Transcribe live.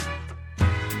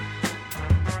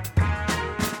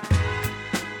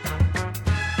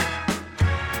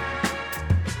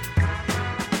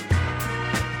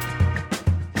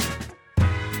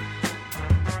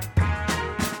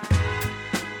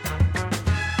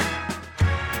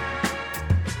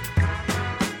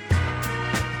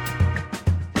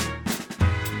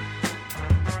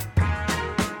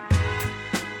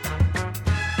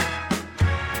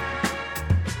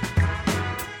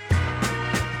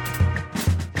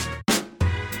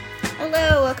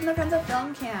Welcome to Friends of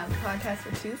Film Camp, a podcast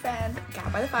for two friends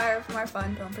gathered by the fire from our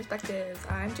fun film perspectives.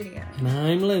 I'm Julia. And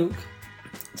I'm Luke.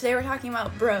 Today we're talking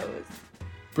about Bros.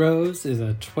 Bros is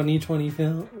a 2020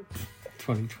 film.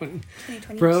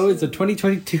 2022. Bros is a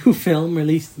 2022 film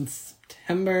released in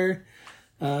September,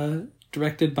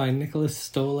 directed by Nicholas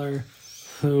Stoller,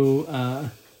 who,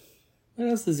 what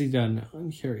else has he done now?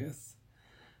 I'm curious.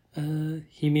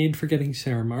 He made Forgetting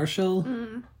Sarah Marshall,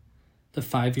 The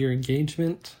 5-Year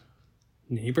Engagement,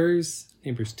 Neighbors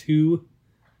 2.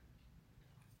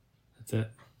 That's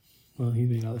it. Well, he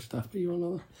made other stuff, but you won't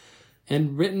know.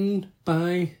 And written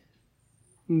by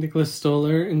Nicholas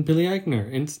Stoller and Billy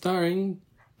Eichner, and starring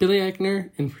Billy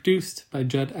Eichner and produced by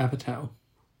Judd Apatow.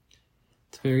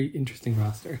 It's a very interesting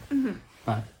roster. Mm-hmm.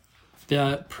 But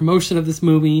the promotion of this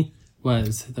movie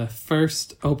was the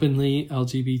first openly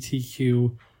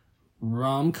LGBTQ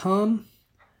rom-com.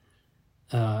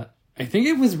 I think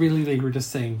it was really, they were just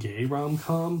saying gay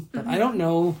rom-com, but I don't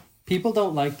know. People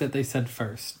don't like that they said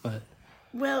first, but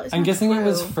well, I'm guessing it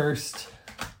was first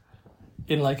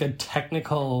in like a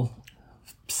technical,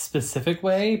 specific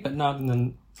way, but not in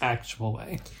an actual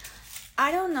way.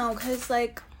 I don't know, because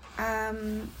like,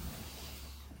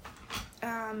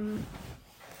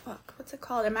 what's it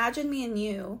called? Imagine Me and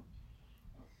You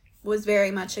was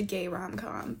very much a gay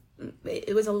rom-com.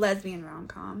 It was a lesbian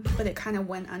rom-com, but it kind of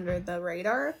went under the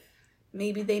radar.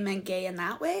 Maybe they meant gay in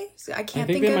that way. So I think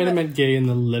they might have meant gay in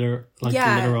the literal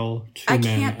two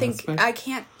men aspect. I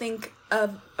can't think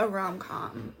of a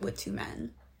rom-com with two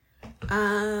men.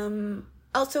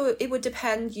 Also, it would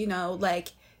depend, like...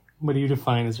 What do you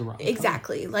define as a rom-com?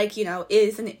 Exactly. Like,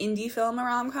 is an indie film a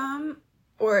rom-com?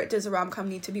 Or does a rom-com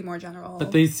need to be more general?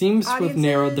 But they seem to have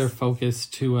narrowed their focus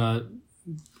to a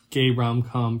gay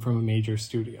rom-com from a major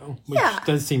studio. Which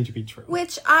does seem to be true.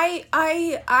 Which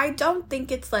I don't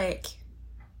think it's, like,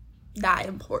 that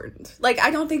important. Like,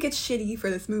 I don't think it's shitty for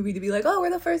this movie to be like, oh, we're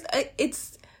the first.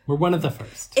 We're one of the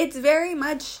first. It's very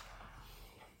much...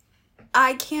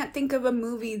 I can't think of a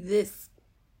movie this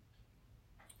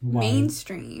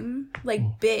mainstream,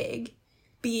 like big,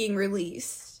 being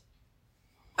released,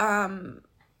 that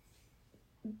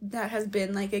has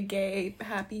been like a gay,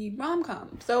 happy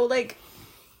rom-com. So like,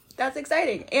 that's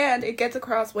exciting. And it gets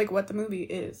across like what the movie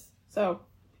is. So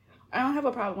I don't have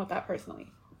a problem with that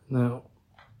personally. No.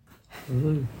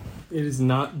 It is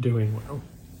not doing well.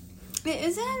 It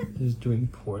isn't? It is doing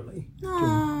poorly. No.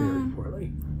 Doing very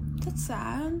poorly. That's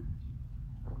sad.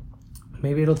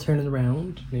 Maybe it'll turn it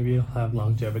around. Maybe it'll have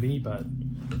longevity, but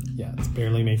yeah, it's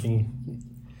barely making...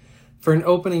 For an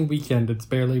opening weekend, it's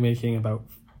barely making about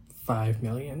 $5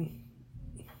 million.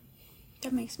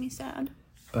 That makes me sad.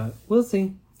 But we'll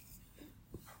see.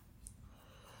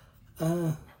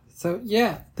 So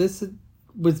yeah, this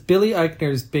was Billy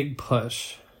Eichner's big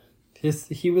push.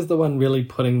 He was the one really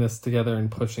putting this together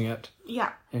and pushing it.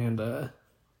 Yeah. And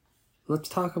let's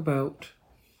talk about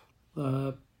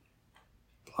the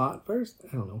plot first.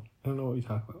 I don't know what we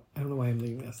talk about. I don't know why I'm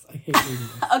leading this. I hate leading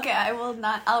this. Okay,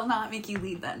 I'll not make you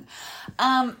lead then.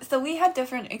 So we had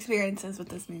different experiences with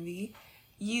this movie.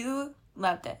 You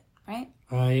loved it, right?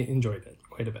 I enjoyed it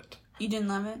quite a bit. You didn't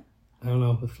love it? I don't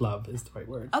know if love is the right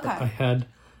word. Okay. But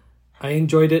I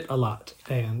enjoyed it a lot,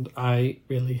 and I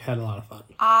really had a lot of fun.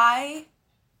 I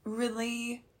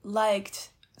really liked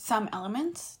some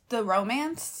elements. The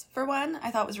romance, for one, I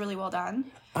thought was really well done.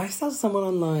 I saw someone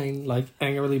online, like,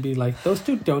 angrily be like, those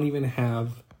two don't even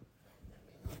have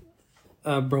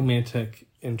a romantic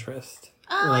interest.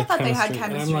 Oh, I thought they had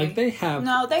chemistry. And I'm like, they have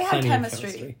No, they had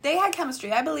chemistry. They had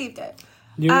chemistry. I believed it.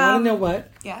 You want to know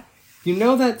what? Yeah. You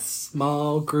know that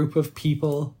small group of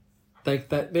people, like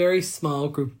that very small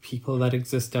group of people that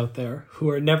exist out there who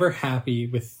are never happy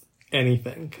with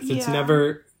anything because it's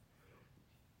never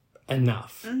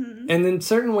enough. Mm-hmm. And in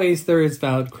certain ways, there is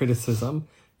valid criticism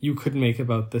you could make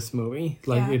about this movie.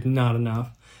 Like, it's not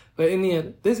enough. But in the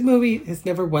end, this movie has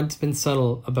never once been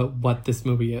subtle about what this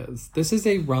movie is. This is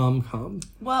a rom-com.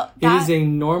 Well, it is a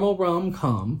normal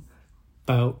rom-com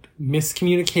about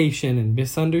miscommunication and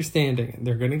misunderstanding. And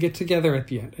they're going to get together at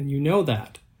the end. And you know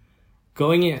that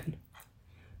going in.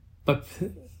 But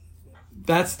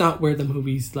that's not where the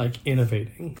movie's, like,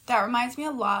 innovating. That reminds me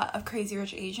a lot of Crazy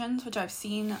Rich Asians, which I've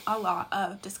seen a lot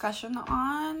of discussion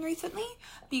on recently.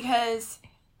 Because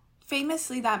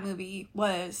famously, that movie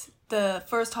was the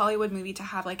first Hollywood movie to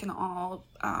have, like, an all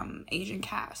Asian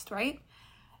cast, right?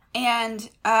 And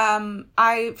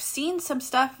I've seen some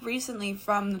stuff recently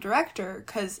from the director,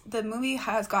 because the movie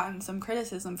has gotten some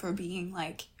criticism for being,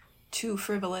 like, too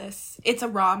frivolous. It's a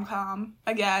rom-com,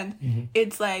 again. Mm-hmm.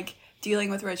 It's, like, dealing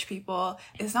with rich people.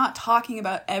 It's not talking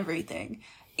about everything.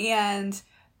 And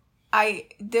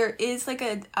there is like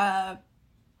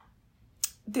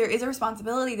there is a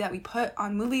responsibility that we put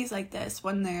on movies like this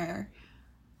when they're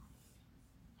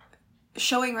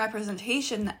showing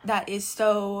representation that is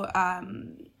so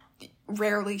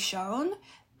rarely shown,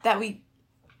 that we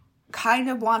kind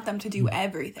of want them to do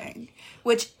everything,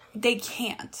 which they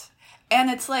can't. And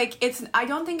it's like, I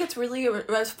don't think it's really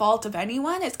a fault of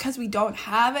anyone. It's because we don't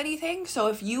have anything. So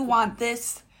if you want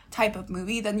this type of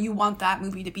movie, then you want that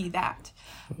movie to be that.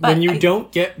 But when you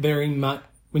don't get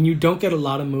a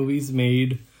lot of movies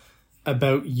made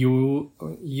about you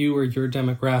or your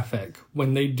demographic,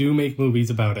 when they do make movies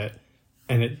about it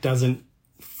and it doesn't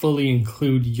fully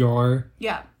include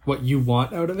what you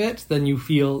want out of it, then you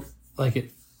feel like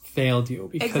it failed you,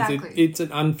 because it's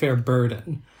an unfair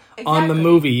burden on the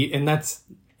movie, and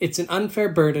it's an unfair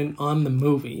burden on the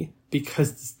movie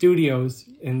because the studios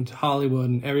and Hollywood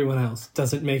and everyone else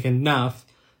doesn't make enough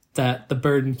that the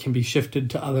burden can be shifted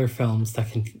to other films that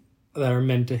are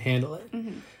meant to handle it.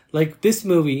 Mm-hmm. Like, this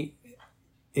movie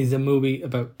is a movie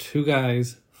about two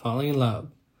guys falling in love.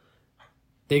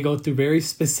 They go through very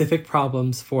specific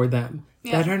problems for them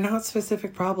that are not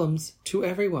specific problems to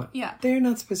everyone. Yeah. They're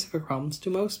not specific problems to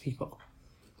most people.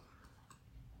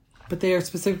 But they are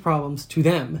specific problems to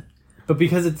them. But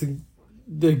because it's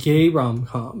the gay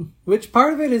rom-com, which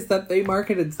part of it is that they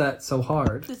marketed that so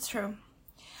hard. It's true.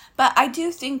 But I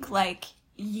do think, like,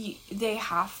 I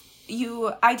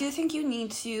do think you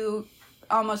need to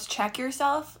almost check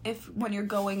yourself when you're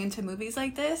going into movies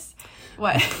like this.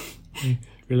 What?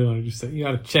 Really want to just say, you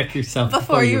gotta check yourself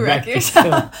before you wreck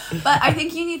yourself. But I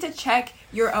think you need to check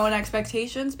your own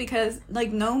expectations, because,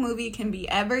 like, no movie can be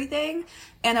everything,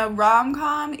 and a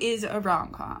rom-com is a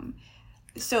rom-com.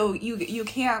 So you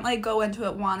can't, like, go into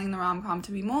it wanting the rom-com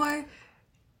to be more.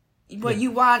 What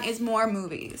you want is more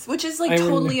movies, which is, like,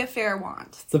 totally a fair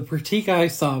want. The critique I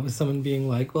saw was someone being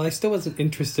like, well, I still wasn't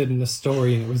interested in the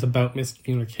story, and it was about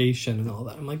miscommunication and all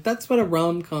that. I'm like, that's what a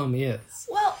rom-com is.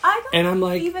 Well, I don't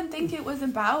even think it was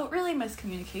about really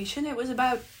miscommunication. It was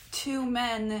about two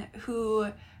men who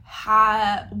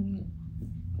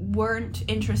weren't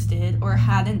interested or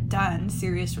hadn't done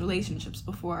serious relationships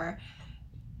before,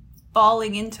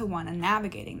 falling into one and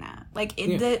navigating that. Like,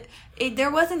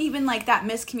 there wasn't even, like, that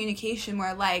miscommunication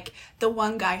where, like, the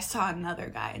one guy saw another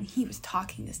guy and he was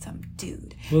talking to some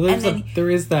dude. Well, there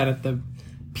is that at the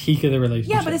peak of the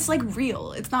relationship. Yeah, but it's, like,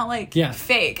 real. It's not, like,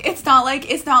 fake. It's not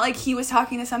like he was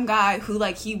talking to some guy who,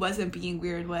 like, he wasn't being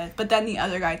weird with, but then the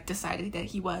other guy decided that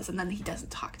he was, and then he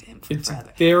doesn't talk to him forever. It's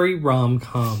very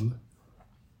rom-com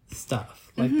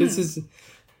stuff. Like, this is...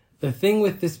 The thing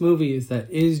with this movie is that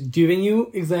it is giving you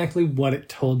exactly what it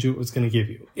told you it was going to give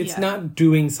you. It's not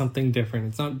doing something different.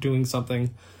 It's not doing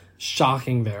something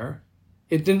shocking there.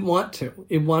 It didn't want to.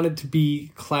 It wanted to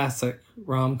be classic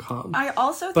rom-com. I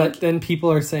also But then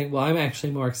people are saying, well, I'm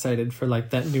actually more excited for, like,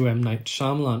 that new M. Night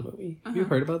Shyamalan movie. Have you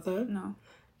heard about that? No.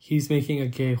 He's making a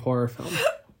gay horror film.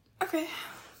 Okay.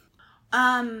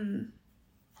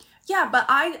 Yeah, but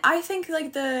I think,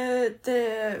 like,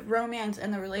 the romance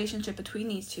and the relationship between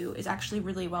these two is actually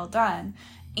really well done.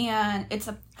 And it's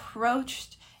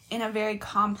approached in a very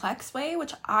complex way,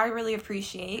 which I really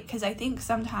appreciate, because I think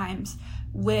sometimes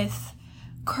with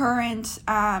current,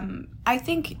 I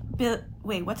think,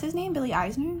 what's his name? Billy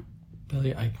Eisner?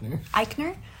 Billy Eichner.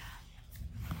 Eichner?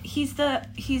 He's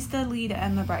the lead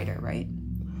and the writer, right?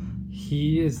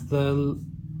 He is the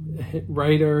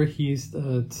writer, he's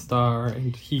the star,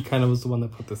 and he kind of was the one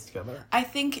that put this together. I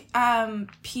think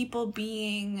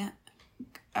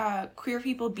queer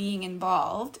people being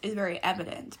involved is very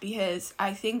evident, because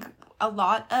I think a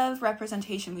lot of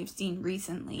representation we've seen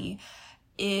recently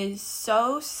is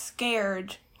so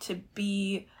scared to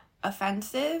be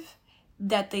offensive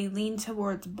that they lean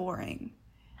towards boring.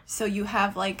 So you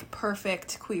have, like,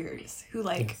 perfect queers who,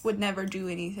 like, would never do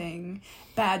anything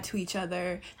bad to each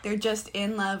other. They're just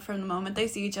in love from the moment they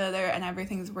see each other, and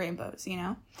everything's rainbows, you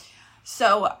know?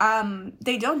 So,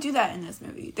 they don't do that in this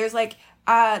movie. There's, like,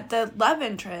 the love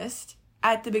interest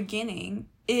at the beginning,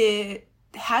 it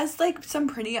has, like, some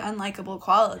pretty unlikable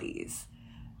qualities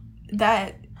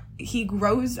that he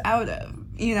grows out of,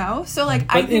 you know? So, like,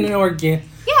 but I think... in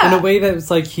a way that it's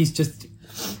like he's just...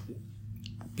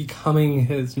 becoming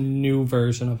his new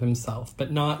version of himself,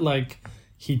 but not like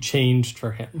he changed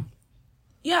for him.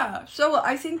 Yeah, so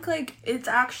I think, like, it's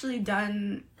actually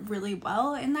done really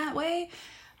well in that way.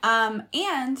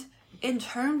 And in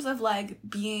terms of, like,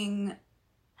 being,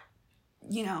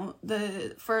 you know,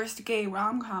 the first gay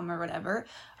rom-com or whatever,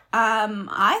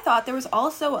 I thought there was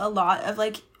also a lot of,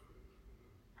 like,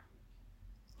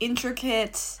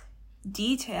 intricate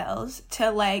details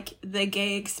to, like, the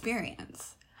gay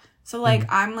experience. So,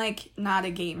 like, I'm, like, not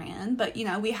a gay man, but, you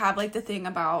know, we have, like, the thing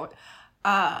about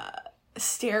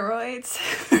steroids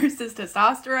versus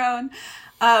testosterone,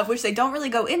 which they don't really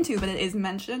go into, but it is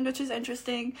mentioned, which is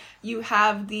interesting. You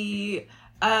have the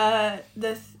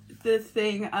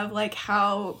thing of, like,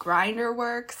 how Grindr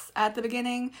works at the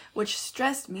beginning, which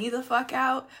stressed me the fuck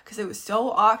out, because it was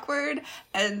so awkward,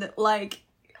 and, like,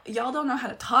 y'all don't know how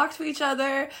to talk to each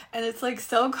other, and it's, like,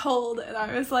 so cold, and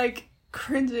I was, like,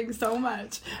 cringing so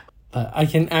much. I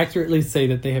can accurately say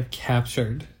that they have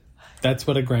captured. That's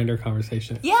what a Grindr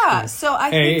conversation is. Yeah, so I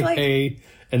think, like... Hey,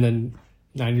 and then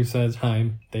 90% of the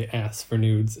time, they ask for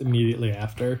nudes immediately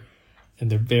after. And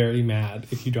they're very mad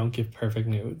if you don't give perfect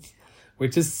nudes.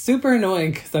 Which is super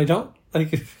annoying, because I don't...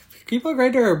 Like, people on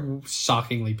Grindr are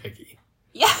shockingly picky.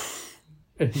 Yeah.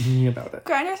 About it.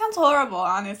 Grindr sounds horrible,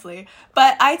 honestly.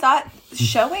 But I thought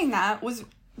showing that was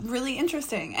really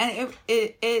interesting. And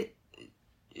it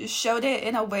showed it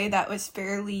in a way that was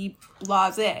fairly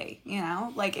blasé, you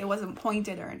know? Like, it wasn't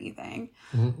pointed or anything.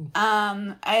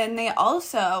 And they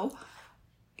also...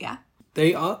 Yeah.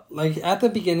 They, like, at the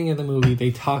beginning of the movie,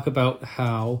 they talk about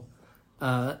how...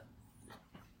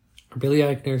 Billy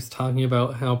Eichner's talking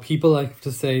about how people like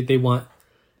to say they want...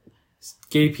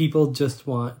 Gay people just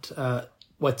want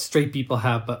what straight people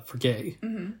have, but for gay.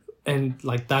 And,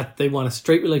 like, that they want a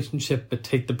straight relationship, but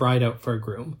take the bride out for a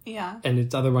groom. Yeah. And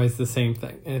it's otherwise the same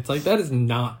thing. And it's like, that is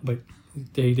not what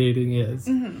gay dating is.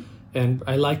 And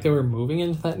I like that we're moving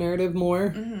into that narrative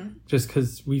more. Just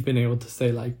because we've been able to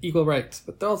say, like, equal rights.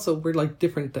 But also, we're, like,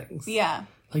 different things. Yeah.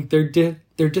 Like, they're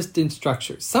just in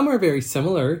structures. Some are very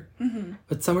similar,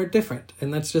 but some are different.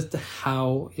 And that's just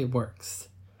how it works.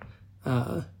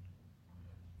 And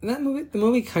the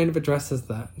movie kind of addresses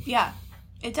that. Yeah,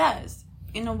 it does.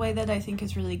 In a way that I think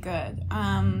is really good.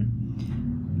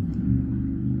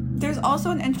 There's also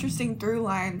an interesting through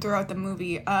line throughout the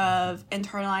movie of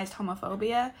internalized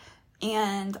homophobia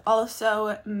and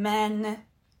also men...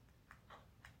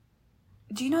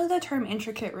 Do you know the term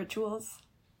intricate rituals?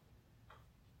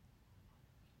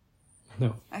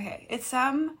 No. Okay, it's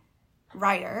some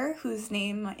writer whose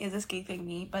name is escaping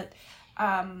me, but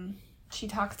she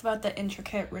talks about the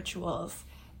intricate rituals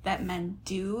that men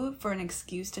do for an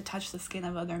excuse to touch the skin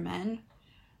of other men.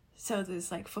 So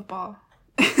there's, like, football.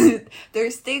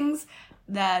 There's things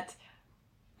that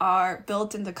are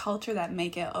built into culture that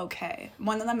make it okay.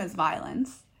 One of them is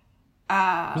violence.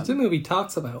 Which the movie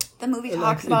talks about. The movie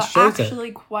talks about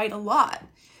actually quite a lot.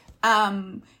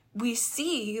 We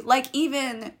see, like,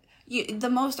 even... the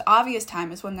most obvious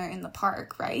time is when they're in the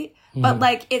park, right? But,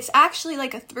 like, it's actually,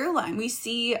 like, a through line. We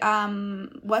see,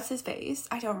 what's his face?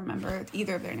 I don't remember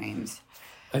either of their names.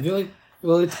 I feel like,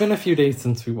 well, it's been a few days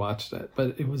since we watched it,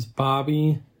 but it was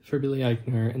Bobby for Billy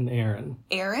Eichner and Aaron.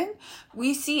 Aaron?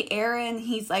 We see Aaron,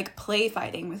 he's, like, play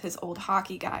fighting with his old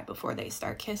hockey guy before they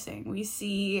start kissing. We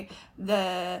see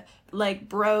the, like,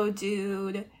 bro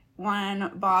dude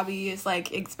when Bobby is,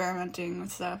 like, experimenting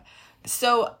with stuff.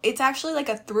 So it's actually, like,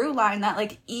 a through line that,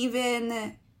 like,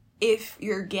 even if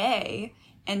you're gay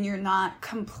and you're not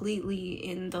completely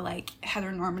in the, like,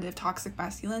 heteronormative toxic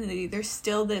masculinity, there's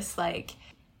still this, like,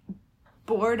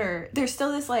 border. There's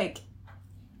still this, like,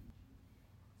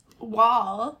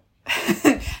 wall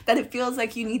that it feels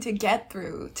like you need to get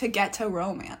through to get to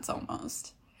romance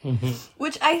almost.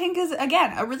 Which I think is,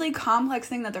 again, a really complex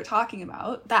thing that they're talking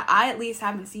about that I at least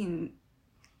haven't seen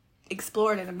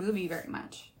explored in a movie very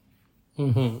much.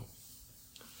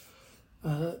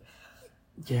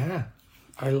 Yeah,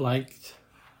 I liked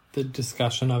the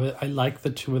discussion of it. I like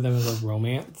the two of them as a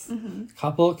romance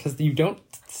couple because you don't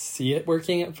see it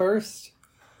working at first.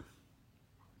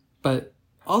 But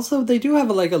also they do have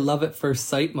a love at first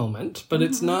sight moment, but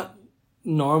it's not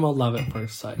normal love at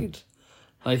first sight.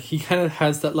 Like, he kind of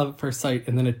has that love at first sight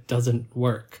and then it doesn't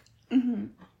work.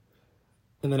 And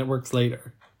then it works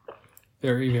later.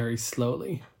 Very, very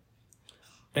slowly.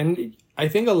 And I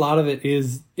think a lot of it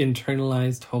is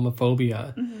internalized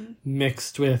homophobia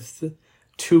mixed with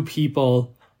two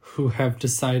people who have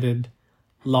decided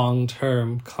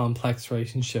long-term complex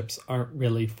relationships aren't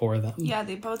really for them. Yeah,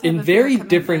 they both have in very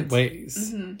different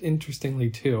ways. Interestingly,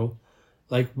 too.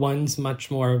 Like, one's much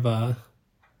more of a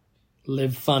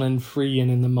live fun and free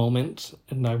and in the moment,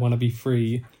 and I want to be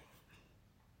free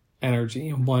energy.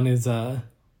 And one is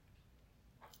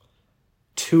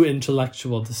too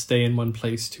intellectual to stay in one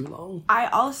place too long. I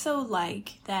also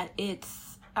like that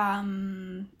it's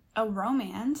a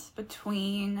romance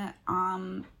between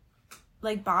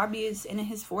like, Bobby is in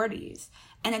his 40s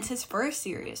and it's his first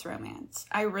serious romance.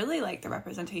 I really like the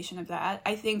representation of that.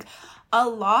 I think a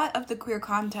lot of the queer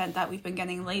content that we've been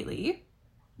getting lately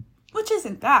which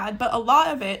isn't bad, but a lot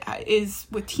of it is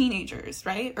with teenagers,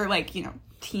 right? Or like, you know,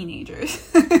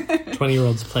 teenagers.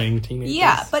 20-year-olds playing teenagers.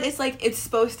 Yeah, but it's like, it's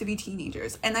supposed to be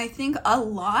teenagers. And I think a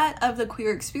lot of the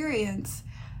queer experience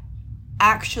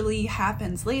actually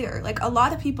happens later. Like, a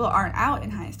lot of people aren't out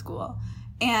in high school.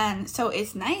 And so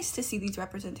it's nice to see these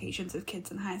representations of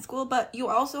kids in high school, but you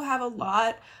also have a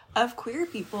lot of queer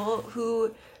people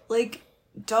who, like,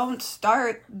 don't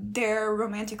start their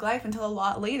romantic life until a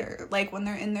lot later, like when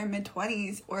they're in their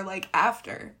mid-20s or like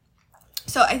after.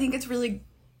 So I think it's really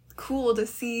cool to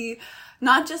see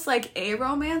not just like a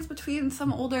romance between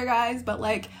some older guys, but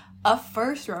like a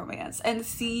first romance, and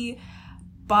see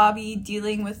Bobby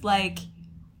dealing with like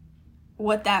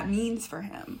what that means for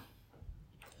him.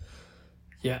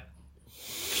 Yeah.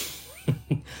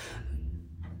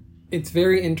 It's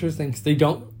very interesting because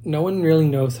no one really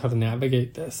knows how to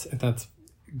navigate this. And that's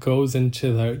goes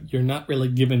into you're not really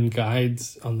given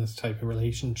guides on this type of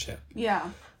relationship. Yeah.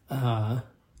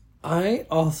 I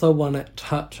also want to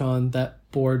touch on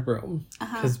that boardroom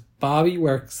because Bobby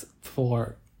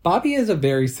is a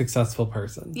very successful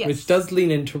person, yes, which does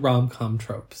lean into rom-com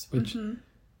tropes, which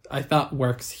I thought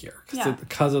works here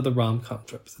because of the rom-com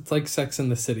tropes. It's like Sex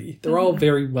and the City. They're all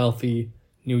very wealthy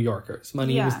New Yorkers.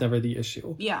 Money was never the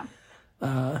issue. Yeah.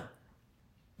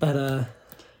 But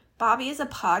Bobby is a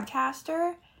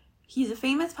podcaster. He's a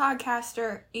famous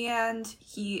podcaster, and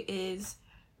he is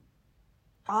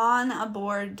on a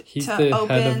board he's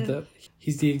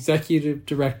the executive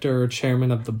director or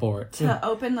chairman of the board. To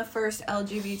open the first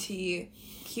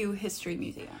LGBTQ history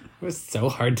museum. It was so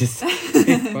hard to say.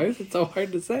 Why is it so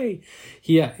hard to say?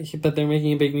 But they're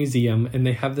making a big museum, and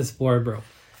they have this boardroom.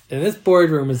 And this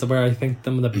boardroom is where I think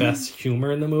some of the best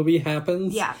humor in the movie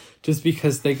happens. Yeah. Just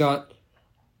because they got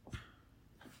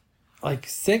like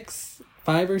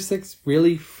 5 or 6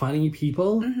 really funny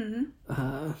people.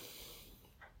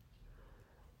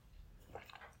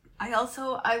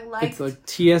 I liked... It's like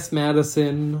T.S.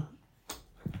 Madison,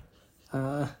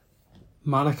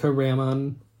 Monica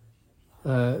Ramon,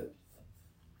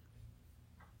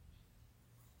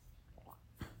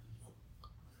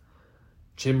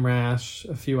 Jim Rash,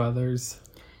 a few others.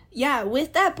 Yeah,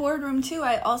 with that boardroom too,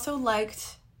 I also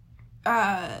liked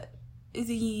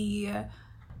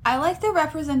I like the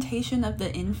representation of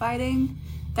the infighting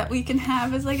that we can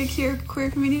have as like a queer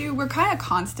community. We're kind of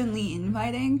constantly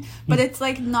infighting, but it's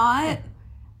like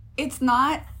it's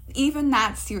not even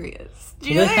that serious. Do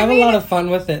you know what I mean? They have a lot of fun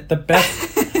with it.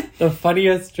 The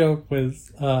funniest joke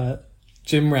was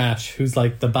Jim Rash, who's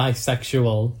like the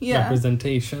bisexual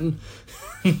representation,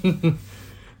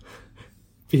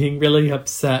 being really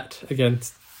upset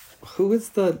against who is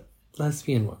the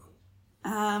lesbian one?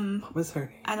 What was her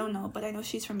name? I don't know, but I know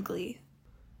she's from Glee.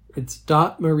 It's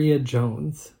Dot Maria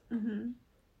Jones.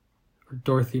 Or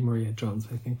Dorothy Maria Jones.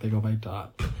 I think they go by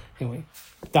Dot. Anyway,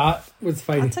 Dot was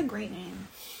fighting. That's a great name.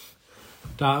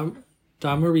 Dot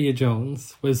Maria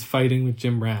Jones was fighting with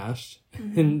Jim Rash.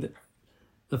 And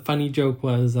the funny joke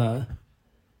was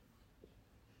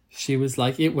she was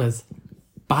like, it was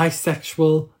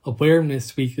Bisexual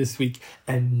Awareness Week this week,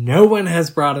 and no one has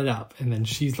brought it up. And then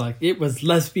she's like, it was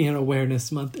Lesbian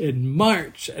Awareness Month in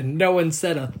March, and no one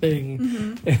said a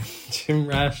thing. And Jim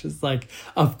Rash is like,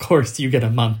 of course you get a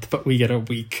month, but we get a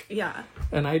week. Yeah.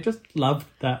 And I just loved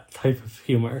that type of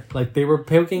humor. Like, they were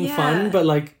poking fun, but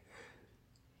like,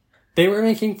 they were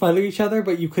making fun of each other,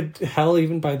 but you could tell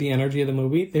even by the energy of the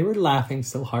movie, they were laughing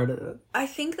so hard at it. I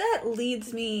think that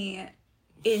leads me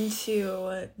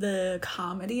into the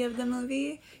comedy of the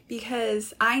movie,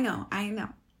 because I know.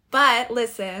 But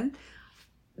listen,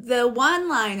 the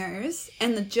one-liners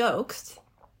and the jokes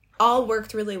all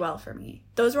worked really well for me.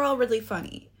 Those were all really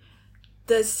funny.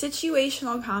 The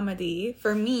situational comedy,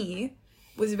 for me,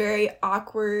 was very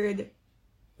awkward,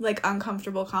 like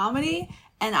uncomfortable comedy,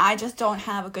 and I just don't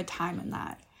have a good time in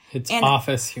that. It's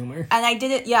Office humor. And I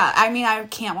didn't, I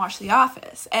can't watch The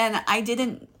Office. And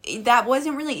that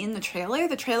wasn't really in the trailer.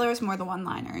 The trailer is more the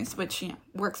one-liners, which,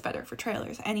 works better for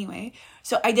trailers anyway.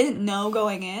 So I didn't know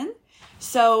going in.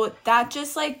 So that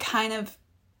just, like, kind of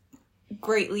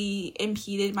greatly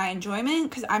impeded my enjoyment,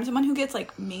 because I'm someone who gets,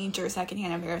 like, major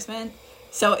secondhand embarrassment.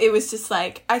 So it was just,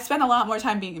 like, I spent a lot more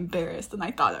time being embarrassed than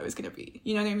I thought I was going to be.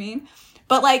 You know what I mean?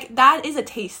 But, like, that is a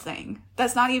taste thing.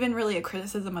 That's not even really a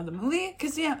criticism of the movie.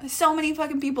 Because, so many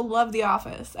fucking people love The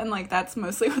Office. And, like, that's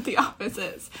mostly what The Office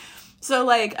is. So,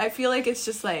 like, I feel like it's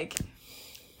just, like,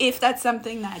 if that's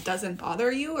something that doesn't bother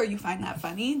you or you find that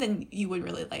funny, then you would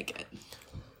really like it.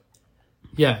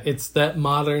 Yeah, it's that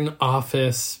modern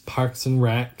Office, Parks and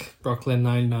Rec, Brooklyn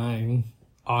Nine-Nine,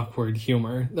 awkward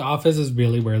humor. The Office is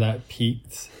really where that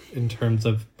peaked in terms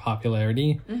of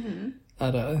popularity.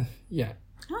 But, yeah.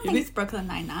 I don't think it's Brooklyn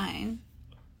Nine-Nine.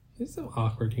 There's some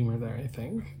awkward humor there, I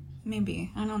think.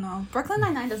 Maybe. I don't know. Brooklyn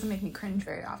Nine-Nine doesn't make me cringe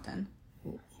very often.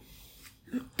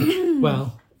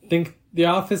 Well, I think The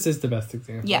Office is the best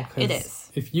example. Yeah, it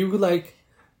is. If you, like,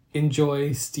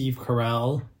 enjoy Steve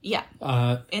Carell Yeah.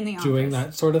 In The doing Office.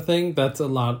 that sort of thing, that's a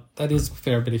lot. That is a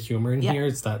fair bit of humor in Yeah. here.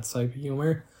 It's that type of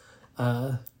humor.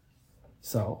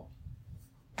 So...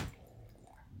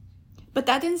 But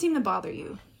that didn't seem to bother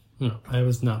you. No, I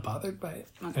was not bothered by it.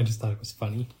 Okay. I just thought it was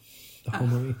funny. The whole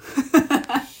movie.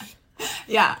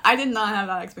 Yeah, I did not have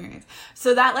that experience.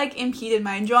 So that, like, impeded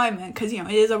my enjoyment because, you know,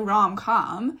 it is a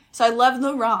rom-com. So I loved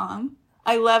the rom.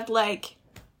 I loved, like,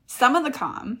 some of the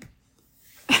com.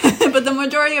 But the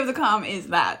majority of the com is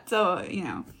that. So, you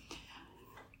know.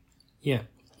 Yeah.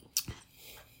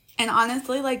 And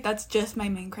honestly, like, that's just my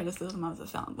main criticism of the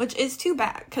film. Which is too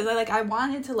bad. Because, I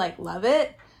wanted to, like, love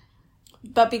it.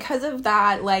 But because of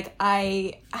that, like,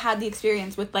 I had the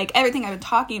experience with, like, everything I've been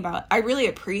talking about. I really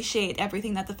appreciate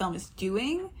everything that the film is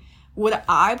doing. Would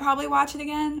I probably watch it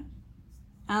again?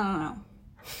 I don't know.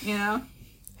 You know?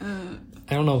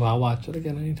 I don't know if I'll watch it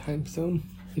again anytime soon.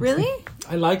 Really?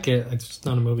 I like it. It's just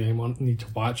not a movie I need to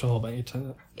watch a whole bunch of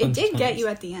times. It did get you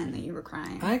at the end that you were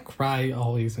crying. I cry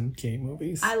always in gay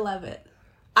movies. I love it.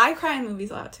 I cry in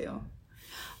movies a lot, too.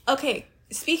 Okay,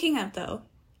 speaking of, though,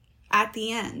 at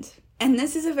the end... And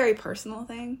this is a very personal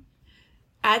thing.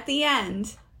 At the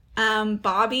end,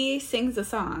 Bobby sings a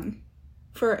song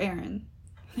for Aaron.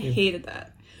 I hated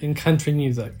that. In country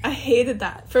music. I hated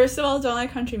that. First of all, I don't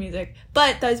like country music.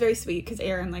 But that was very sweet because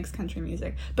Aaron likes country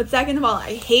music. But second of all,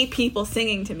 I hate people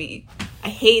singing to me. I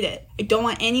hate it. I don't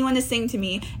want anyone to sing to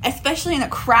me. Especially in a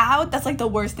crowd. That's like the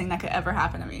worst thing that could ever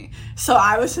happen to me. So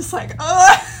I was just like,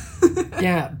 ugh.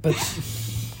 Yeah, but...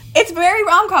 It's very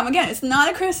rom-com. Again, it's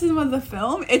not a criticism of the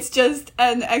film. It's just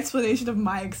an explanation of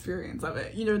my experience of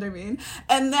it. You know what I mean?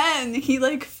 And then he,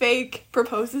 like, fake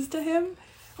proposes to him.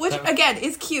 Which, again,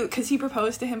 is cute because he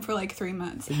proposed to him for, like, 3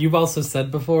 months. You've also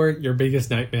said before, your biggest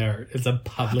nightmare is a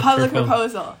public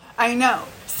proposal. I know.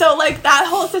 So, like, that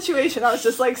whole situation, I was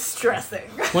just, like, stressing.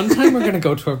 One time we're going to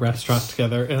go to a restaurant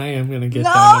together and I am going to get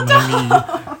down on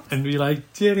my knee and be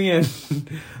like, Jillian,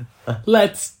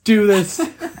 let's do this.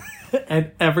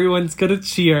 And everyone's gonna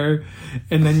cheer,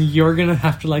 and then you're gonna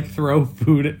have to, like, throw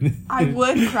food at me. I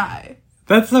would cry.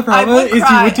 That's the problem, is you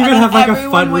wouldn't even have, like,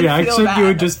 a fun reaction. You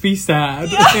would just be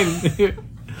sad. Yeah.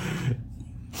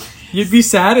 You'd be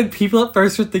sad, and people at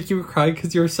first would think you were crying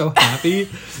because you were so happy,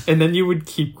 and then you would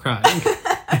keep crying.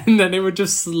 And then it would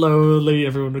just slowly,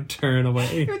 everyone would turn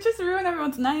away. It would just ruin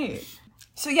everyone's night.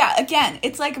 So, yeah, again,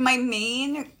 it's, like, my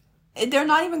main... They're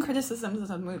not even criticisms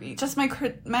of the movie. Just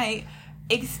my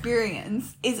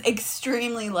experience is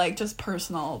extremely, like, just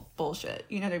personal bullshit.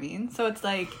 You know what I mean? So it's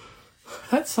like...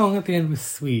 That song at the end was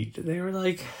sweet. They were,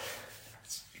 like,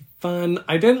 fun.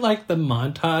 I didn't like the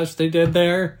montage they did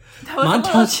there. That was a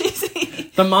little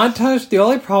cheesy. The montage, the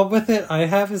only problem with it I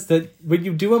have is that when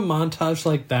you do a montage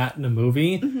like that in a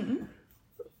movie,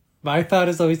 my thought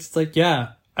is always just like,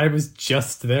 yeah, I was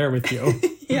just there with you.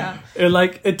 Yeah. And,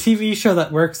 like, a TV show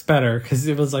that works better because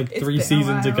it was, like, 3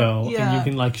 seasons ago. Yeah. And you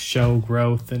can, like, show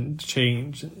growth and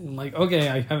change. And, like, okay,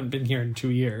 I haven't been here in 2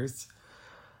 years.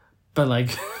 But, like,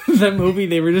 the movie,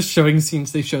 they were just showing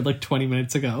scenes they showed, like, 20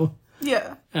 minutes ago.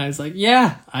 Yeah. And I was like,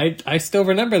 yeah, I still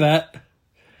remember that.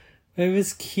 It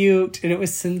was cute, and it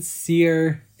was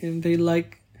sincere, and they,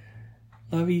 like,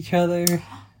 love each other.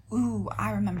 Ooh,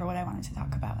 I remember what I wanted to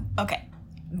talk about. Okay.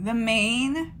 The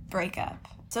main breakup.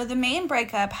 So the main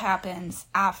breakup happens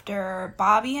after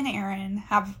Bobby and Aaron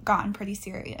have gotten pretty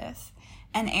serious.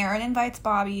 And Aaron invites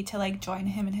Bobby to, like, join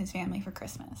him and his family for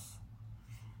Christmas.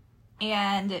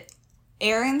 And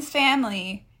Aaron's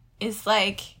family is,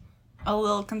 like, a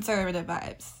little conservative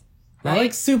vibes. Right? Not,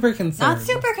 like, super conservative. Not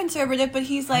super conservative, but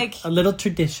he's, like... A little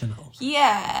traditional.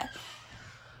 Yeah.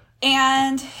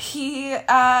 And he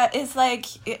is like,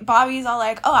 Bobby's all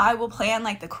like, oh, I will plan,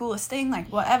 like, the coolest thing,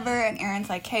 like, whatever. And Aaron's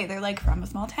like, hey, they're, like, from a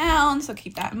small town, so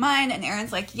keep that in mind. And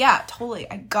Aaron's like, yeah, totally,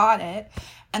 I got it.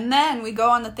 And then we go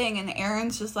on the thing, and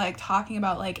Aaron's just, like, talking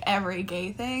about, like, every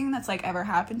gay thing that's, like, ever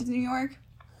happened in New York.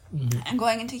 Mm-hmm. And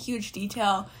going into huge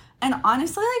detail. And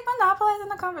honestly, like, monopolizing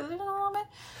the conversation a little bit.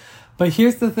 But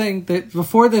here's the thing, that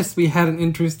before this, we had an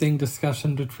interesting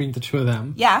discussion between the two of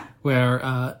them. Yeah.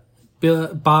 Where,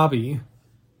 Bobby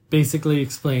basically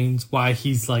explains why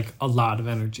he's, like, a lot of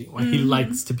energy, why he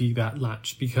likes to be that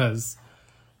much, because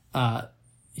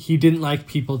he didn't like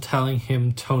people telling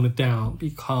him, tone it down, be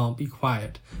calm, be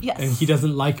quiet. Yes. And he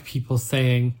doesn't like people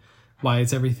saying, why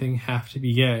does everything have to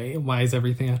be gay? And why does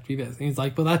everything have to be this? And he's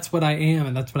like, well, that's what I am,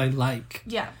 and that's what I like.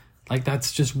 Yeah. Like,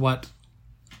 that's just what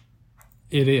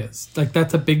it is. Like,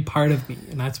 that's a big part of me,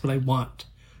 and that's what I want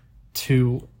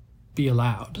to be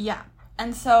allowed. Yeah.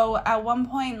 And so at one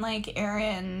point, like,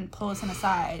 Aaron pulls him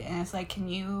aside and it's like, can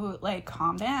you, like,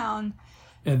 calm down?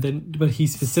 And then, but he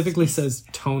specifically says,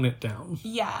 tone it down.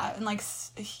 Yeah. And, like,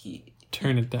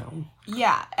 Turn it down.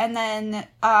 Yeah. And then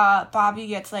Bobby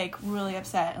gets, like, really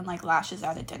upset and, like, lashes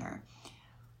out at dinner.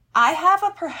 I have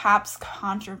a perhaps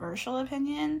controversial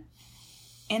opinion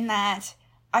in that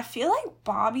I feel like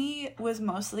Bobby was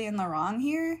mostly in the wrong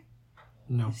here.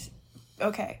 No.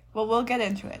 Okay. Well, we'll get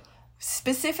into it.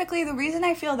 Specifically, the reason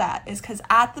I feel that is because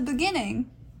at the beginning,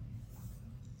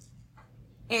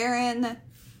 Aaron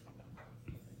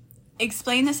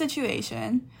explained the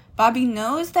situation. Bobby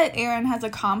knows that Aaron has a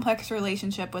complex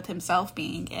relationship with himself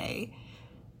being gay.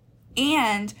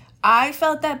 And I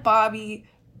felt that Bobby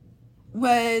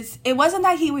it wasn't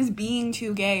that he was being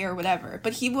too gay or whatever,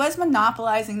 but he was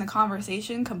monopolizing the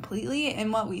conversation completely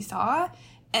in what we saw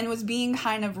and was being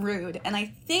kind of rude. And I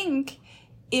think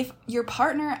if your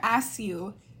partner asks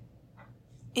you,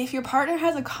 if your partner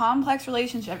has a complex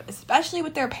relationship, especially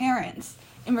with their parents,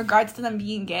 in regards to them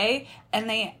being gay, and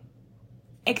they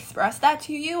express that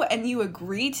to you and you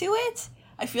agree to it,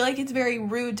 I feel like it's very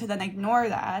rude to then ignore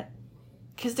that.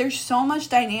 Because there's so much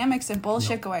dynamics and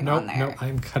bullshit going on there. No,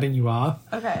 I'm cutting you off.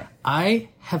 Okay. I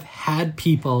have had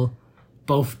people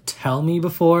both tell me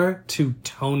before to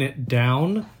tone it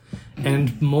down, and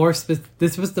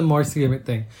this was the more significant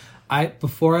thing.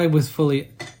 Before I was fully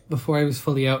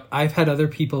out, I've had other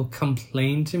people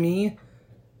complain to me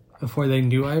before they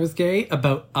knew I was gay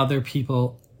about other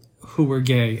people who were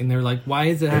gay, and they're like, why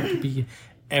does it have to be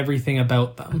everything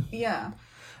about them? Yeah.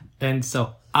 And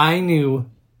so I knew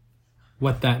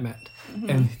what that meant. Mm-hmm.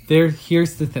 And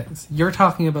here's the things. You're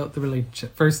talking about the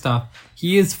relationship. First off,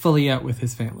 he is fully out with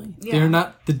his family. Yeah. They're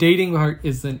not, the dating part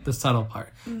isn't the subtle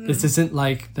part. Mm-hmm. This isn't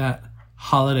like that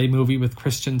holiday movie with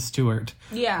Kristen Stewart.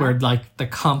 Yeah. Where like the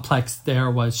complex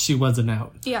there was she wasn't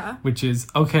out. Yeah. Which is,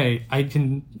 okay, I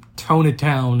can tone it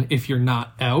down if you're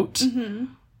not out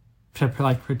to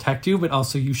like protect you, but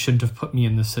also you shouldn't have put me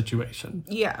in this situation.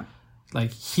 Yeah.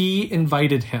 Like, he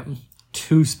invited him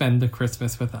to spend the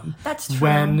Christmas with him. That's true.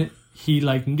 When he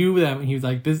like knew them and he was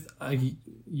like, "This,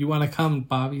 you want to come?"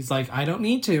 Bobby's like, "I don't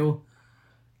need to.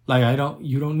 Like, I don't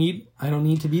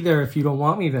need to be there if you don't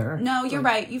want me there." No, you're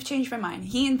right. You've changed my mind.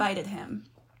 He invited him.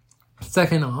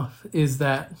 Second off is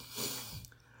that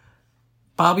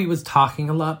Bobby was talking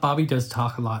a lot. Bobby does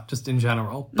talk a lot, just in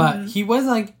general, but he was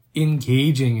like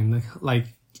engaging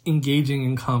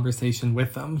in conversation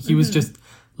with them. He was just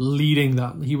leading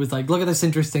them. He was like, look at this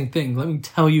interesting thing. Let me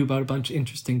tell you about a bunch of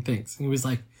interesting things. And he was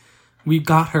like, we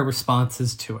got her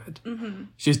responses to it.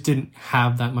 She just didn't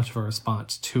have that much of a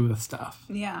response to the stuff.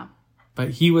 Yeah.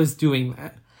 But he was doing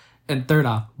that. And third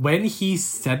off, when he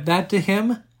said that to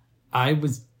him, I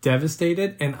was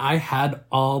devastated, and I had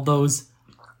all those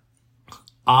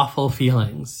awful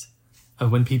feelings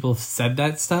of when people said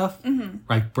that stuff,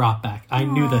 like, brought back. I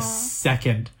knew the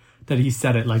second that he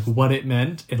said it, like, what it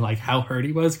meant and, like, how hurt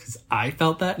he was, because I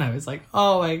felt that, and I was like,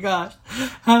 oh my gosh,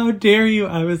 how dare you?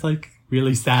 I was, like,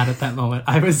 really sad at that moment.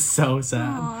 I was so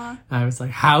sad. I was like,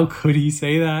 how could he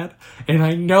say that? And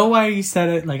I know why he said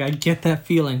it. Like, I get that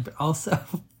feeling, but also,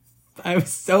 I was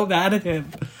so mad at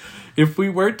him. If we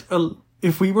were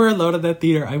alone in that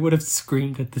theater, I would have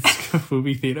screamed at this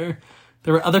movie theater.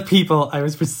 There were other people. I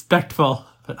was respectful,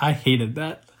 but I hated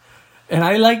that. And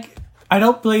I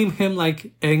don't blame him,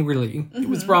 like, angrily. It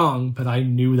was wrong, but I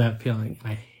knew that feeling,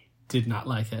 and I did not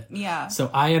like it. Yeah.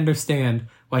 So I understand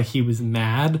why he was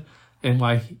mad, and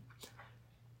why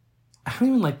I don't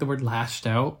even like the word lashed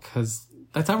out, because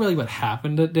that's not really what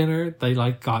happened at dinner. They,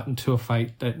 like, got into a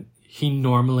fight that he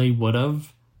normally would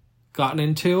have gotten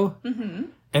into.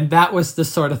 And that was the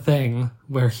sort of thing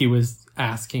where he was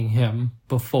asking him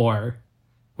before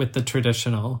with the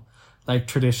traditional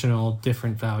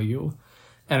different value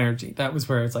energy. That was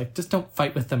where it's like, just don't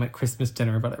fight with them at Christmas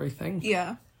dinner about everything.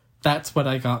 Yeah. That's what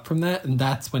I got from that, and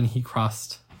that's when he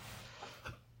crossed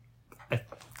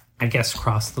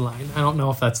the line. I don't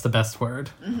know if that's the best word.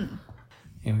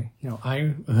 Anyway,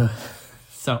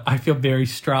 so I feel very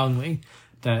strongly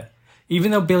that even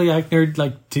though Billy Eichner,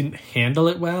 like, didn't handle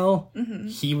it well,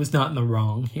 he was not in the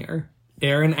wrong here.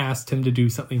 Aaron asked him to do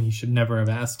something he should never have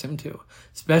asked him to,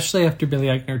 especially after Billy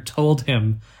Eichner told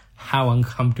him how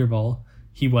uncomfortable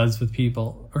he was with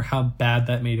people, or how bad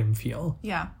that made him feel.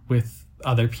 Yeah. With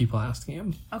other people asking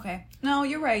him. Okay. No,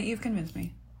 you're right. You've convinced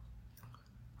me.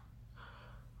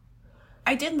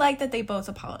 I did like that they both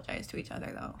apologized to each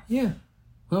other, though. Yeah.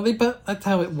 Well, that's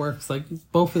how it works. Like,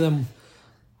 both of them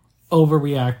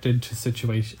overreacted to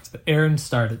situations, but Aaron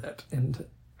started it, and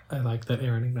I like that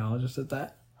Aaron acknowledges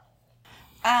that.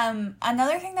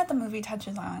 Another thing that the movie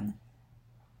touches on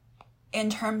in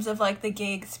terms of like the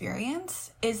gay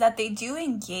experience is that they do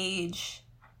engage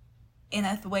in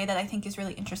a way that I think is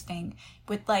really interesting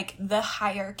with like the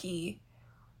hierarchy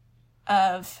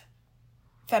of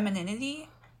femininity,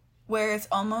 where it's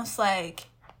almost like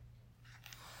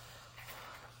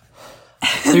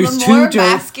There's the two more jokes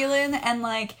masculine and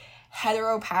like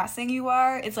hetero passing you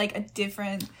are, it's like a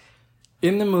different.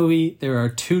 in the movie. There are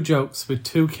 2 jokes with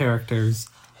 2 characters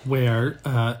where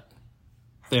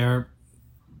they're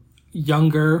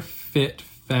younger, fit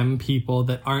femme people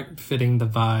that aren't fitting the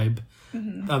vibe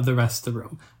of the rest of the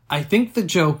room. I think the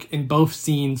joke in both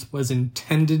scenes was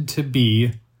intended to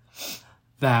be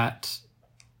that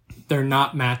they're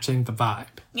not matching the vibe.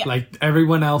 Yeah. Like,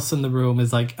 everyone else in the room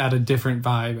is, like, at a different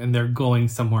vibe, and they're going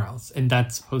somewhere else. And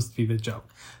that's supposed to be the joke.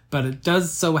 But it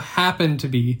does so happen to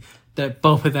be that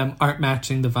both of them aren't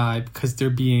matching the vibe because they're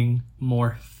being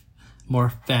more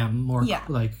femme,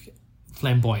 like,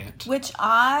 flamboyant. Which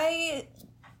I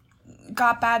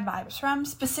got bad vibes from,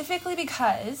 specifically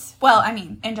because, well, I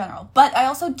mean, in general. But I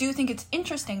also do think it's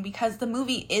interesting because the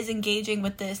movie is engaging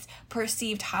with this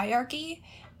perceived hierarchy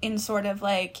in sort of,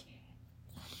 like,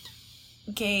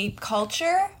 gay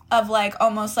culture of like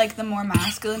almost like the more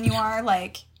masculine you are,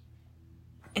 like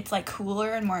it's like cooler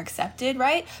and more accepted,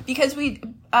 right? Because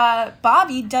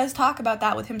Bobby does talk about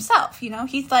that with himself, you know?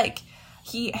 He's like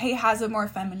he has a more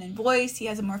feminine voice, he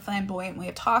has a more flamboyant way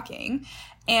of talking,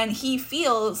 and he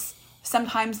feels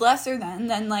sometimes lesser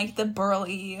than like the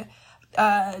burly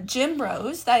gym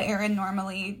bros that Aaron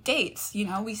normally dates, you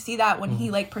know? We see that when he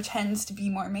like pretends to be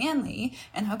more manly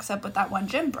and hooks up with that one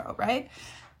gym bro, right?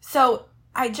 So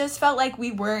I just felt like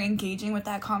we were engaging with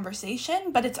that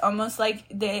conversation, but it's almost like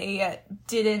they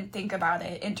didn't think about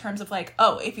it in terms of like,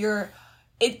 oh, if you're...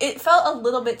 It felt a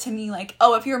little bit to me like,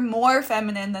 oh, if you're more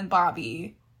feminine than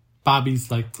Bobby... Bobby's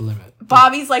like the limit.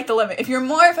 Bobby's like the limit. If you're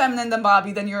more feminine than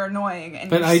Bobby, then you're annoying and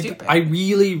you're stupid. I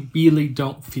really, really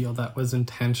don't feel that was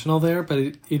intentional there, but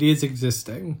it is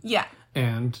existing. Yeah.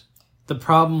 And the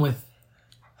problem with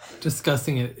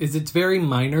discussing it is it's very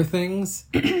minor things.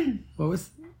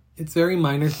 It's very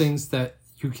minor things that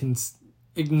you can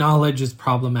acknowledge as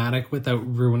problematic without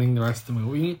ruining the rest of the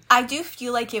movie. I do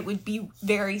feel like it would be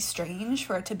very strange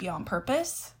for it to be on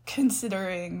purpose,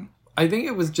 considering... I think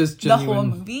it was just genuine. The whole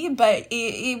movie, but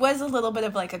it was a little bit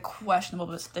of like a questionable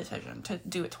decision to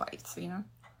do it twice, you know?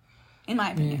 In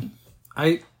my opinion.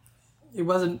 It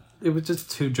was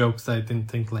just 2 jokes that I didn't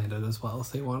think landed as well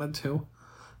as they wanted to.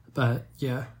 But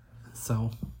yeah, so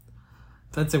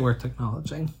that's it worth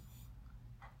acknowledging.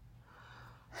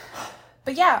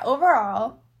 But yeah,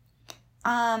 overall,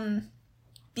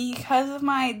 because of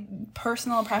my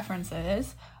personal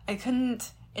preferences, I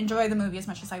couldn't enjoy the movie as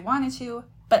much as I wanted to,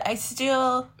 but I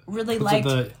still really liked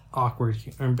the awkward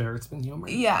or embarrassment humor.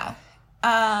 Yeah.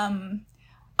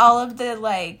 All of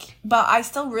the but I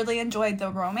still really enjoyed the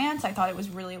romance. I thought it was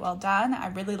really well done. I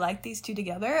really liked these 2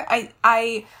 together.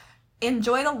 I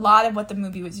enjoyed a lot of what the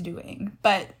movie was doing,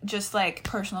 but just like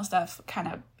personal stuff kind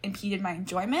of impeded my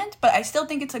enjoyment, but I still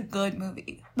think it's a good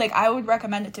movie. Like, I would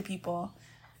recommend it to people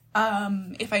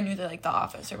if I knew that, like, The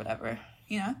Office or whatever,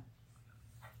 you know?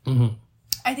 Mm-hmm.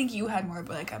 I think you had more of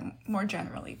like a more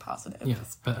generally positive.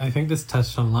 Yes, but I think this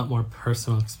touched on a lot more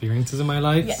personal experiences in my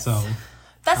life. Yes. So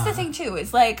that's the thing too.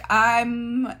 It's like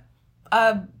I'm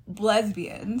a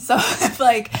lesbian, so it's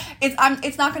like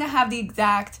it's not gonna have the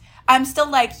exact. I'm still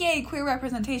like, yay, queer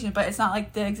representation, but it's not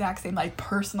like the exact same like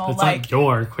personal. It's like not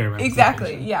your queer representation.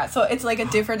 Exactly. Yeah. So it's like a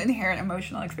different inherent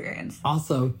emotional experience.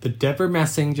 Also, the Deborah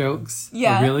Messing jokes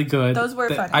were really good. Those were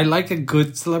funny. I like a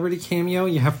good celebrity cameo.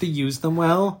 You have to use them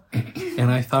well, and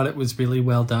I thought it was really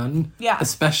well done. Yeah.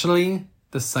 Especially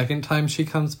the second time she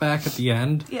comes back at the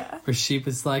end. Yeah. Where she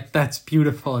was like, "That's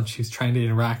beautiful," and she's trying to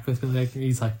interact with him. Like,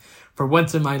 he's like, "For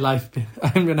once in my life,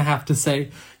 I'm going to have to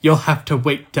say, you'll have to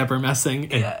wait, Deborah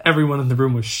Messing." And everyone in the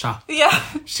room was shocked. Yeah.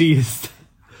 She's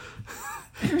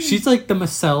like the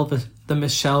Michelle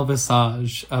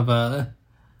Visage of a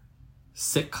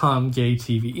sitcom gay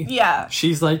TV. Yeah.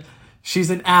 She's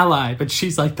an ally, but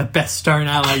she's like the best starring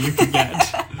ally you can get.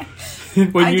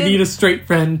 When you need a straight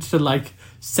friend to like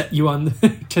set you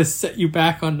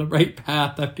back on the right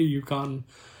path after you've gone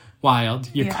wild.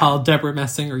 You call Deborah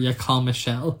Messing or you call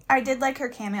Michelle. I did like her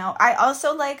cameo. I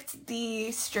also liked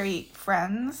the straight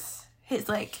friends.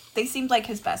 They seemed like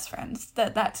his best friends.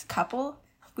 That couple.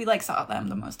 We saw them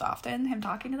the most often. Him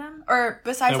talking to them, or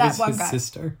besides that one guy. That was his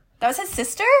sister. That was his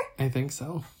sister? I think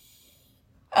so.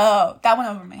 Oh, that went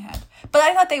over my head. But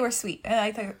I thought they were sweet.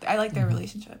 I liked their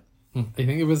relationship. I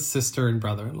think it was sister and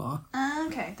brother-in-law.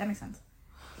 Okay, that makes sense.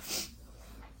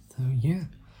 So, yeah.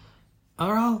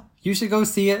 Overall, you should go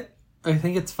see it. I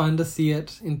think it's fun to see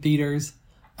it in theaters.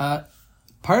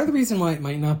 Part of the reason why it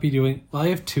might not be doing... Well, I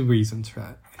have two reasons for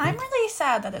that. I'm really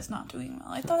sad that it's not doing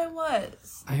well. I thought it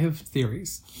was. I have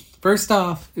theories. First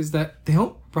off is that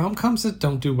rom-coms that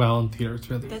don't do well in theaters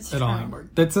really That's at all true. anymore.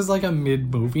 This is like a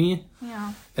mid-movie,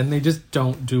 Yeah. and they just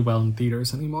don't do well in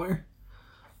theaters anymore.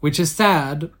 Which is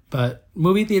sad, but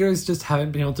movie theaters just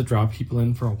haven't been able to draw people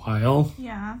in for a while.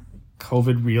 Yeah.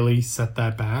 COVID really set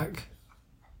that back.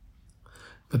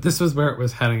 But this was where it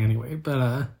was heading anyway.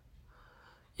 But,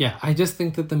 yeah, I just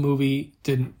think that the movie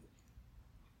didn't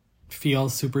feel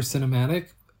super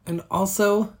cinematic. And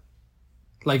also,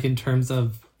 like, in terms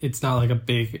of, it's not like a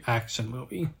big action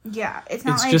movie. Yeah, it's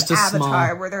not It's like just a Avatar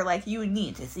small- where they're like, you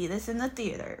need to see this in the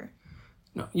theater.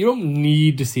 No, you don't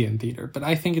need to see it in theater, but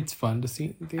I think it's fun to see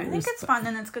it in theaters. I think it's fun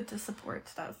and it's good to support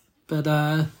stuff.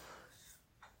 But,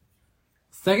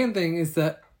 second thing is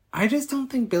that I just don't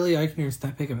think Billy Eichner is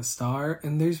that big of a star,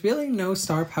 and there's really no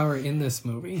star power in this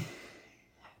movie.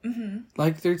 Mm-hmm.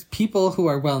 Like, there's people who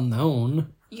are well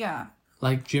known. Yeah.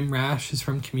 Like, Jim Rash is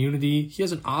from Community. He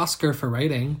has an Oscar for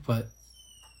writing, but...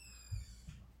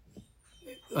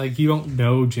 Like, you don't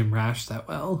know Jim Rash that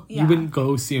well. Yeah. You wouldn't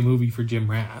go see a movie for Jim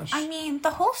Rash. I mean,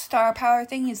 the whole star power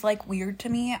thing is, like, weird to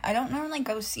me. I don't normally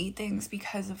go see things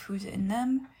because of who's in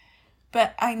them.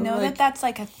 But I know like- that that's,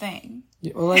 like, a thing.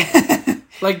 Yeah, well,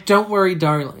 like, Don't Worry,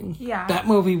 Darling. Yeah. That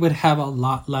movie would have a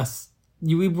lot less...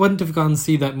 We wouldn't have gone to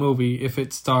see that movie if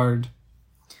it starred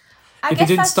I if it guess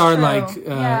didn't that's star, true. like,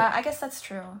 yeah, I guess that's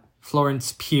true.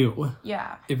 Florence Pugh.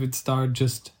 Yeah. If it starred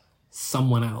just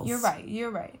someone else.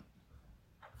 You're right.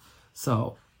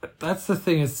 So, that's the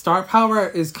thing, is star power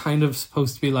is kind of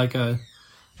supposed to be like a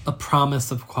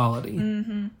promise of quality.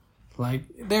 Mm-hmm. Like,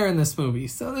 they're in this movie,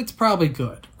 so it's probably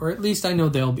good. Or at least I know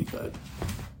they'll be good.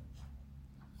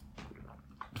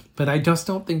 But I just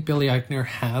don't think Billy Eichner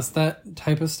has that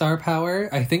type of star power.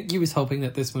 I think he was hoping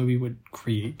that this movie would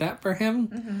create that for him.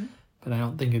 Mm-hmm. But I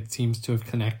don't think it seems to have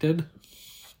connected.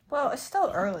 Well, it's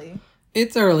still early.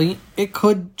 It's early. It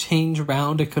could change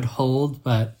around. It could hold,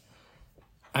 but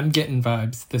I'm getting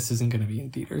vibes. This isn't going to be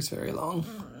in theaters very long,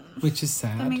 which is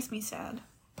sad. That makes me sad.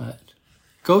 But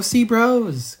go see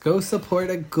Bros. Go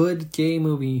support a good gay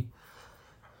movie.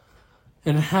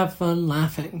 And have fun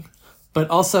laughing. But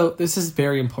also, this is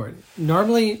very important.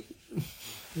 Normally,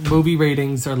 movie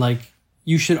ratings are like,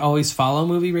 you should always follow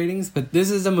movie ratings, but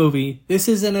this is a movie. This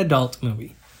is an adult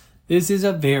movie. This is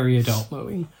a very adult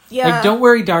movie. Yeah. Like, Don't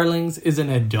Worry, Darlings is an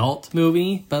adult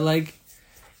movie, but like,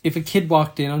 if a kid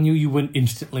walked in on you, you wouldn't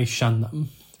instantly shun them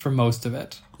for most of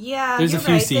it. Yeah, There's a you're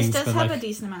few right. scenes, This does but, have like, a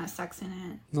decent amount of sex in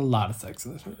it. There's a lot of sex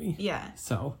in this movie. Yeah.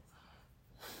 So,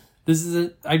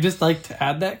 I just like to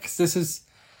add that because this is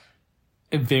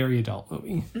a very adult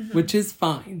movie, which is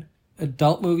fine.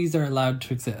 Adult movies are allowed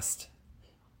to exist.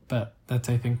 But that's,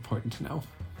 I think, important to know.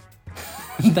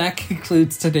 That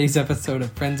concludes today's episode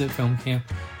of Friends at Film Camp.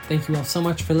 Thank you all so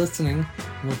much for listening.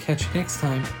 We'll catch you next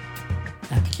time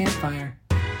at the campfire.